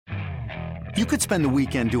You could spend the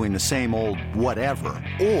weekend doing the same old whatever,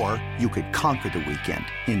 or you could conquer the weekend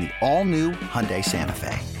in the all-new Hyundai Santa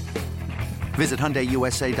Fe. Visit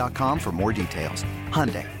HyundaiUSA.com for more details.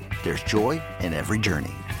 Hyundai, there's joy in every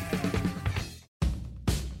journey.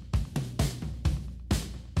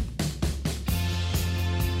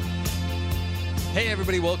 Hey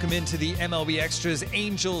everybody, welcome into the MLB Extras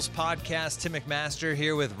Angels podcast. Tim McMaster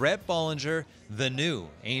here with Rhett Bollinger, the new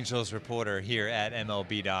Angels reporter here at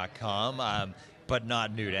MLB.com, but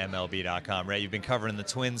not new to MLB.com, right? You've been covering the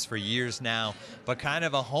Twins for years now, but kind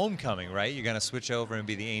of a homecoming, right? You're going to switch over and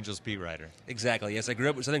be the Angels beat writer. Exactly, yes. I grew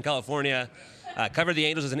up in Southern California, covered the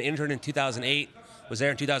Angels as an intern in 2008, was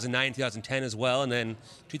there in 2009, 2010 as well, and then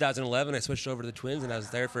 2011 I switched over to the Twins, and I was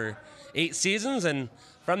there for 8 seasons, and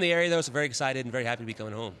from the area, though, so very excited and very happy to be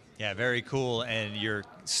coming home. Yeah, very cool. And you're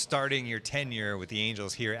starting your tenure with the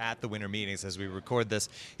Angels here at the winter meetings as we record this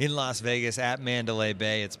in Las Vegas at Mandalay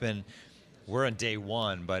Bay. We're on day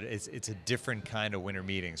one, but it's a different kind of winter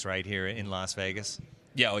meetings right here in Las Vegas.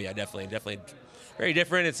 Yeah, definitely. Very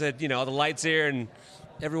different. It's all the lights here and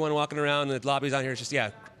everyone walking around, the lobbies out here. It's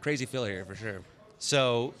just, crazy feel here for sure.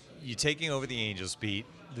 So you're taking over the Angels beat.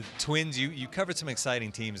 The Twins, you covered some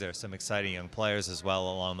exciting teams there, some exciting young players as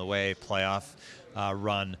well along the way, playoff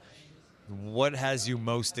run. What has you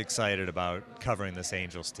most excited about covering this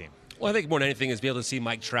Angels team? Well, I think more than anything is be able to see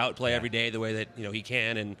Mike Trout play every day the way that he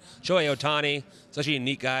can, and Shohei Ohtani, such a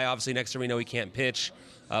unique guy. Obviously, next to him we know he can't pitch,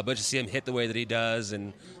 but just see him hit the way that he does.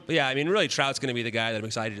 Really Trout's going to be the guy that I'm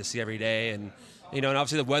excited to see every day, and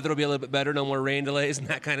obviously the weather will be a little bit better, no more rain delays and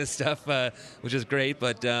that kind of stuff, which is great.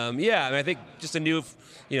 But I think just a new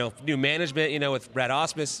management, with Brad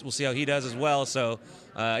Ausmus, we'll see how he does as well. So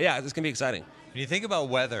it's going to be exciting. When you think about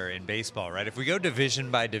weather in baseball, right? If we go division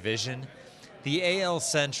by division, the AL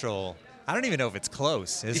Central, I don't even know if it's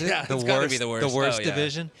close. Is it? It's got to be the worst. The worst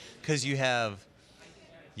division, because you have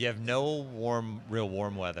no real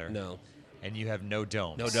warm weather. No. And you have no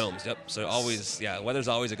domes. No domes, yep. So always, weather's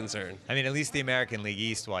always a concern. I mean, at least the American League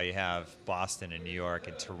East, while you have Boston and New York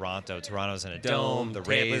and Toronto. Toronto's in a dome. The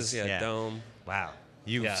Rays, dome. Wow.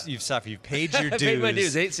 You've suffered. You've paid your dues. I paid my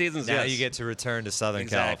dues, 8 seasons, Now you get to return to Southern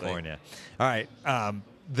California. All right.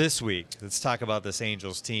 This week, let's talk about this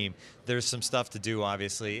Angels team. There's some stuff to do,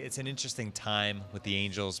 obviously. It's an interesting time with the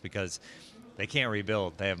Angels because they can't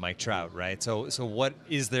rebuild. They have Mike Trout, right? So what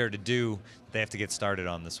is there to do they have to get started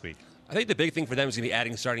on this week? I think the big thing for them is going to be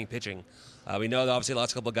adding starting pitching. We know that obviously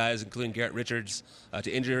lost a couple of guys, including Garrett Richards,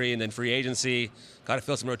 to injury and then free agency. Got to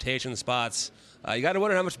fill some rotation spots. You got to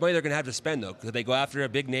wonder how much money they're going to have to spend, though. Could they go after a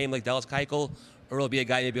big name like Dallas Keuchel, or will it be a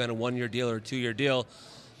guy maybe on a 1-year deal or a 2-year deal?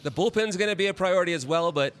 The bullpen's going to be a priority as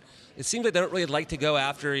well, but it seems like they don't really like to go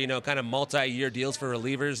after, kind of multi-year deals for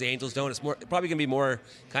relievers. The Angels don't. It's probably going to be more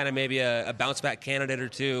kind of maybe a bounce-back candidate or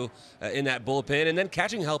two in that bullpen. And then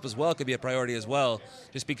catching help as well could be a priority as well,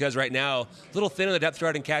 just because right now, a little thin on the depth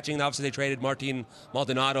chart in catching. Obviously, they traded Martin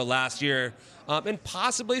Maldonado last year. And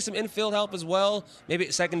possibly some infield help as well. Maybe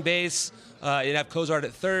at second base. You'd have Cozart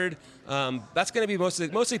at third. That's going to be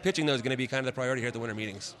mostly pitching, though, is going to be kind of the priority here at the winter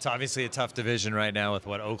meetings. It's obviously a tough division right now with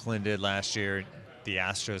what Oakland did last year. The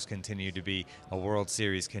Astros continue to be a World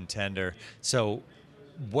Series contender. So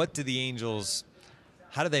what do the Angels,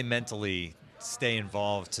 how do they mentally stay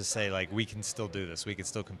involved to say, like, we can still do this, we can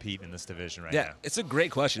still compete in this division right now? Yeah, it's a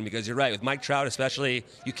great question because you're right. With Mike Trout especially,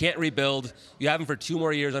 you can't rebuild. You have him for 2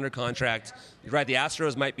 more years under contract. You're right, the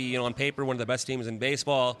Astros might be, on paper, one of the best teams in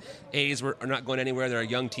baseball. A's are not going anywhere. They're a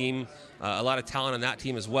young team. A lot of talent on that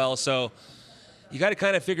team as well. So you got to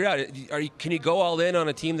kind of figure out, can you go all in on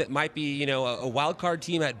a team that might be, a wild card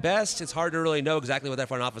team at best? It's hard to really know exactly what that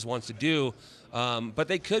front office wants to do. But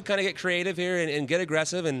they could kind of get creative here and get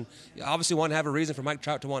aggressive, and obviously want to have a reason for Mike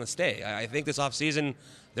Trout to want to stay. I think this offseason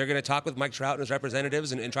they're going to talk with Mike Trout and his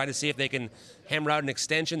representatives and try to see if they can hammer out an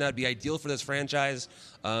extension that would be ideal for this franchise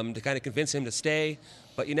to kind of convince him to stay.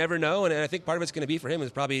 But you never know, and I think part of it's going to be for him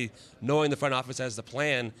is probably knowing the front office has the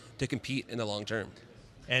plan to compete in the long term.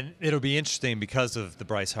 And it'll be interesting because of the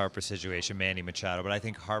Bryce Harper situation, Manny Machado, but I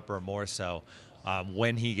think Harper more so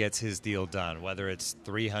when he gets his deal done, whether it's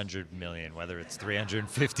 $300 million, whether it's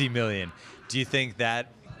 $350 million. Do you think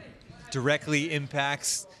that directly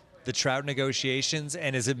impacts the Trout negotiations?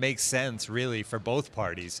 And does it make sense, really, for both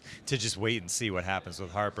parties to just wait and see what happens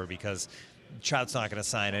with Harper? Because Trout's not going to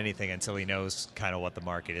sign anything until he knows kind of what the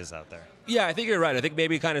market is out there. Yeah, I think you're right. I think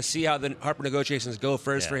maybe kind of see how the Harper negotiations go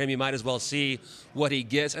first for him. You might as well see what he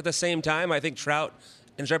gets. At the same time, I think Trout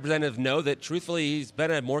and his representative know that, truthfully, he's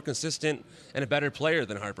been a more consistent and a better player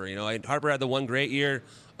than Harper. Harper had the one great year.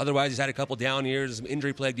 Otherwise, he's had a couple down years, some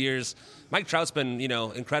injury-plagued years. Mike Trout's been,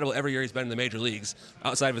 incredible every year he's been in the major leagues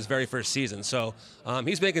outside of his very first season. So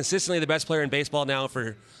he's been consistently the best player in baseball now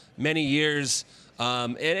for many years.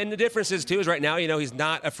 And the difference is, too, is right now, he's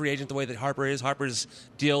not a free agent the way that Harper is. Harper's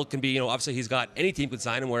deal can be, obviously he's got any team could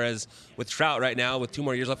sign him, whereas with Trout right now, with 2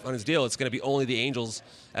 more years left on his deal, it's going to be only the Angels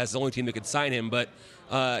as the only team that could sign him. But,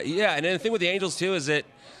 and then the thing with the Angels, too, is that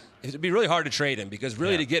it'd be really hard to trade him because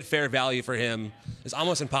really to get fair value for him is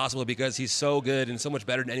almost impossible because he's so good and so much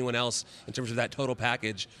better than anyone else in terms of that total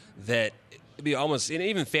package that it'd be almost, and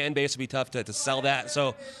even fan base would be tough to sell that.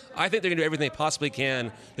 So I think they're going to do everything they possibly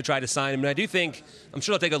can to try to sign him. And I do think, I'm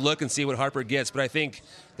sure they'll take a look and see what Harper gets, but I think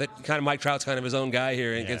that kind of Mike Trout's kind of his own guy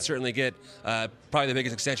here and can certainly get probably the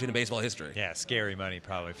biggest extension in baseball history. Yeah, scary money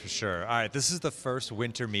probably for sure. All right, this is the first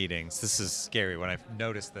winter meetings. This is scary when I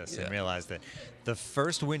noticed this and realized that the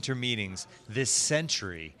first winter meetings this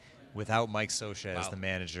century without Mike Scioscia as the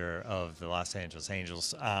manager of the Los Angeles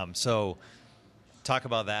Angels. So talk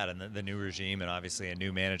about that and the new regime and obviously a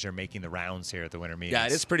new manager making the rounds here at the winter meetings. Yeah,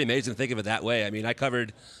 it is pretty amazing to think of it that way. I mean, I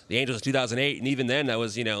covered the Angels in 2008, and even then that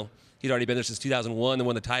was, he'd already been there since 2001 and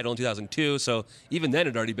won the title in 2002. So even then it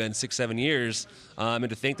had already been 6-7 years. And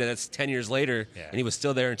to think that that's 10 years later and he was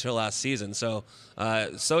still there until last season. So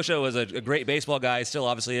Scioscia was a great baseball guy, still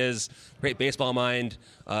obviously is, great baseball mind,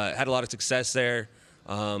 had a lot of success there.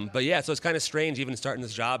 But yeah, so it's kind of strange even starting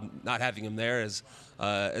this job, not having him there as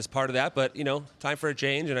part of that. But, time for a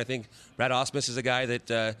change. And I think Brad Ausmus is a guy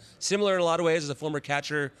that, similar in a lot of ways as a former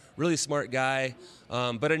catcher, really smart guy.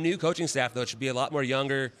 But a new coaching staff, though, it should be a lot more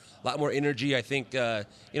younger, a lot more energy. I think,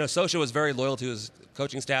 Scioscia was very loyal to his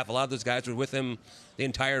coaching staff. A lot of those guys were with him the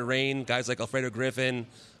entire reign. Guys like Alfredo Griffin,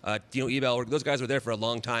 Dino Ebel, those guys were there for a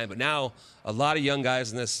long time. But now a lot of young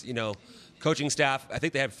guys in this, coaching staff. I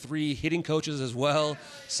think they have 3 hitting coaches as well.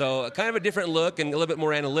 So kind of a different look and a little bit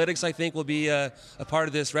more analytics, I think, will be a part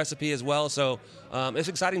of this recipe as well. So it's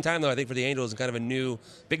an exciting time, though, I think, for the Angels and kind of a new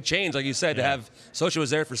big change, like you said, to have Scioscia was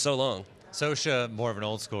there for so long. Scioscia, more of an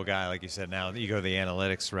old school guy, like you said. Now you go the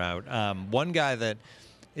analytics route. One guy that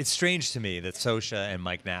it's strange to me that Scioscia and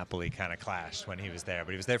Mike Napoli kind of clashed when he was there.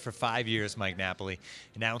 But he was there for 5 years, Mike Napoli,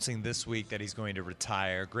 announcing this week that he's going to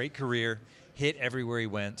retire. Great career. Hit everywhere he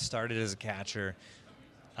went, started as a catcher.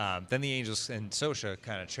 Then the Angels and Scioscia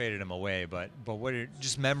kind of traded him away. But what are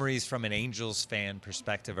just memories from an Angels fan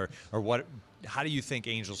perspective, or what? How do you think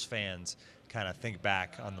Angels fans kind of think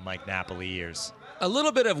back on the Mike Napoli years? A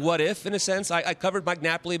little bit of what if, in a sense. I covered Mike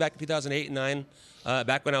Napoli back in 2008 and 9,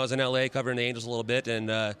 back when I was in L.A. covering the Angels a little bit,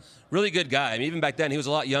 and really good guy. I mean, even back then, he was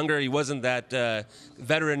a lot younger. He wasn't that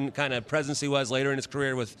veteran kind of presence he was later in his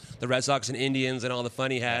career with the Red Sox and Indians and all the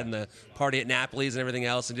fun he had and the party at Napoli's and everything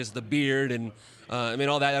else and just the beard and,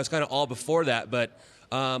 all that. That was kind of all before that. But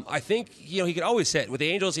I think, he could always hit. With the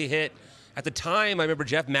Angels, he hit. At the time, I remember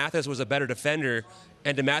Jeff Mathis was a better defender.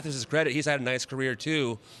 And to Mathis's credit, he's had a nice career,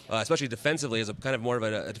 too, especially defensively as a kind of more of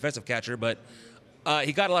a defensive catcher. But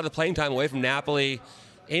he got a lot of the playing time away from Napoli.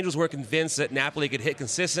 Angels were convinced that Napoli could hit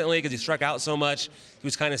consistently because he struck out so much. He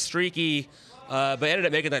was kind of streaky, but ended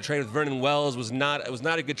up making that trade with Vernon Wells. It was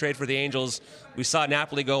not a good trade for the Angels. We saw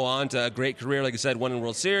Napoli go on to a great career, like you said, won a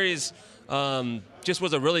World Series. Just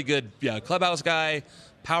was a really good clubhouse guy.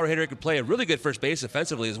 Power hitter, could play a really good first base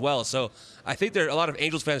offensively as well. So I think there are a lot of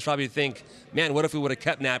Angels fans probably think, man, what if we would have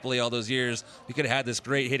kept Napoli all those years? We could have had this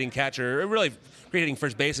great hitting catcher, really great hitting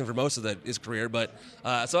first baseman for most of his career. But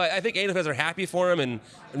so I think Angels fans are happy for him and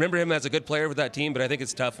remember him as a good player with that team. But I think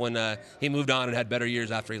it's tough when he moved on and had better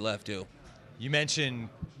years after he left too. You mentioned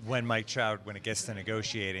when Mike Trout, when it gets to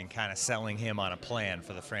negotiating, kind of selling him on a plan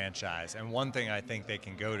for the franchise. And one thing I think they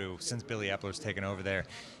can go to, since Billy Epler's taken over there,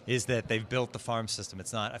 is that they've built the farm system.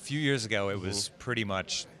 It's not, a few years ago, it was pretty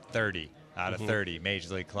much 30 out of 30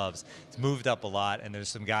 major league clubs. It's moved up a lot, and there's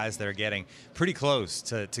some guys that are getting pretty close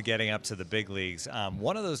to getting up to the big leagues.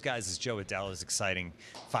 One of those guys is Joe Adela's exciting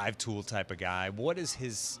five-tool type of guy.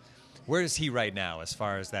 Where is he right now as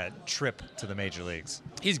far as that trip to the major leagues?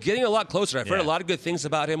 He's getting a lot closer. I've heard a lot of good things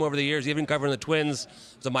about him over the years, even covering the Twins.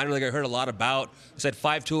 It's a minor league I heard a lot about. He said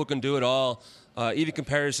 5-tool can do it all. Even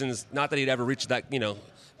comparisons, not that he'd ever reach that,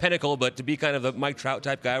 pinnacle, but to be kind of a Mike Trout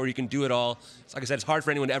type guy where you can do it all. Like I said, it's hard for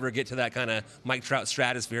anyone to ever get to that kind of Mike Trout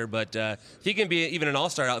stratosphere, but if he can be even an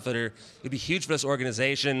all-star outfitter, it'd be huge for this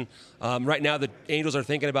organization. Right now, the Angels are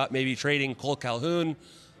thinking about maybe trading Cole Calhoun.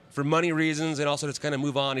 for money reasons and also just kind of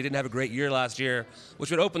move on. He didn't have a great year last year,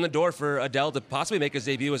 which would open the door for Adell to possibly make his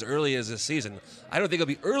debut as early as this season. I don't think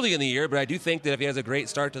it'll be early in the year, but I do think that if he has a great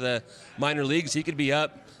start to the minor leagues, he could be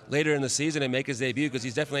up later in the season and make his debut, because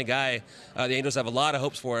he's definitely a guy the Angels have a lot of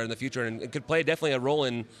hopes for in the future, and could play definitely a role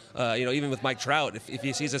in, even with Mike Trout. If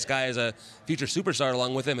he sees this guy as a future superstar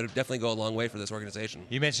along with him, it would definitely go a long way for this organization.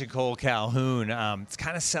 You mentioned Cole Calhoun. It's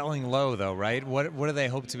kind of selling low, though, right? What do they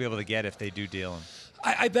hope to be able to get if they do deal him?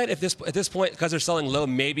 I bet at this point, because they're selling low,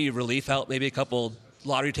 maybe relief help, maybe a couple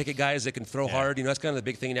lottery ticket guys that can throw hard. That's kind of the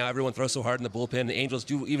big thing now. Everyone throws so hard in the bullpen. The Angels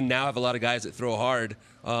do even now have a lot of guys that throw hard.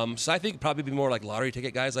 So I think probably be more like lottery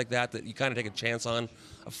ticket guys like that you kind of take a chance on.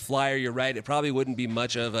 A flyer, you're right. It probably wouldn't be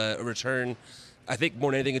much of a return. I think more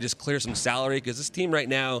than anything, it just clear some salary, because this team right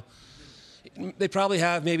now, they probably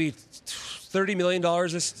have maybe $30 million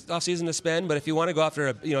this offseason to spend. But if you want to go after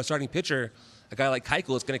a starting pitcher, a guy like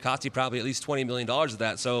Keuchel, it's going to cost you probably at least $20 million of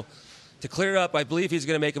that. So to clear up, I believe he's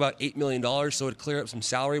going to make about $8 million, so it would clear up some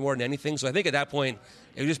salary more than anything. So I think at that point,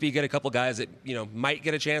 it would just be get a couple guys that might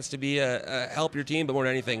get a chance to be help your team, but more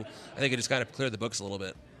than anything, I think it just kind of clear the books a little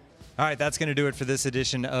bit. All right, that's going to do it for this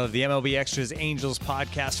edition of the MLB Extras Angels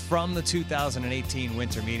podcast from the 2018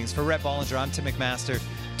 winter meetings. For Rhett Bollinger, I'm Tim McMaster.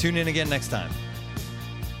 Tune in again next time.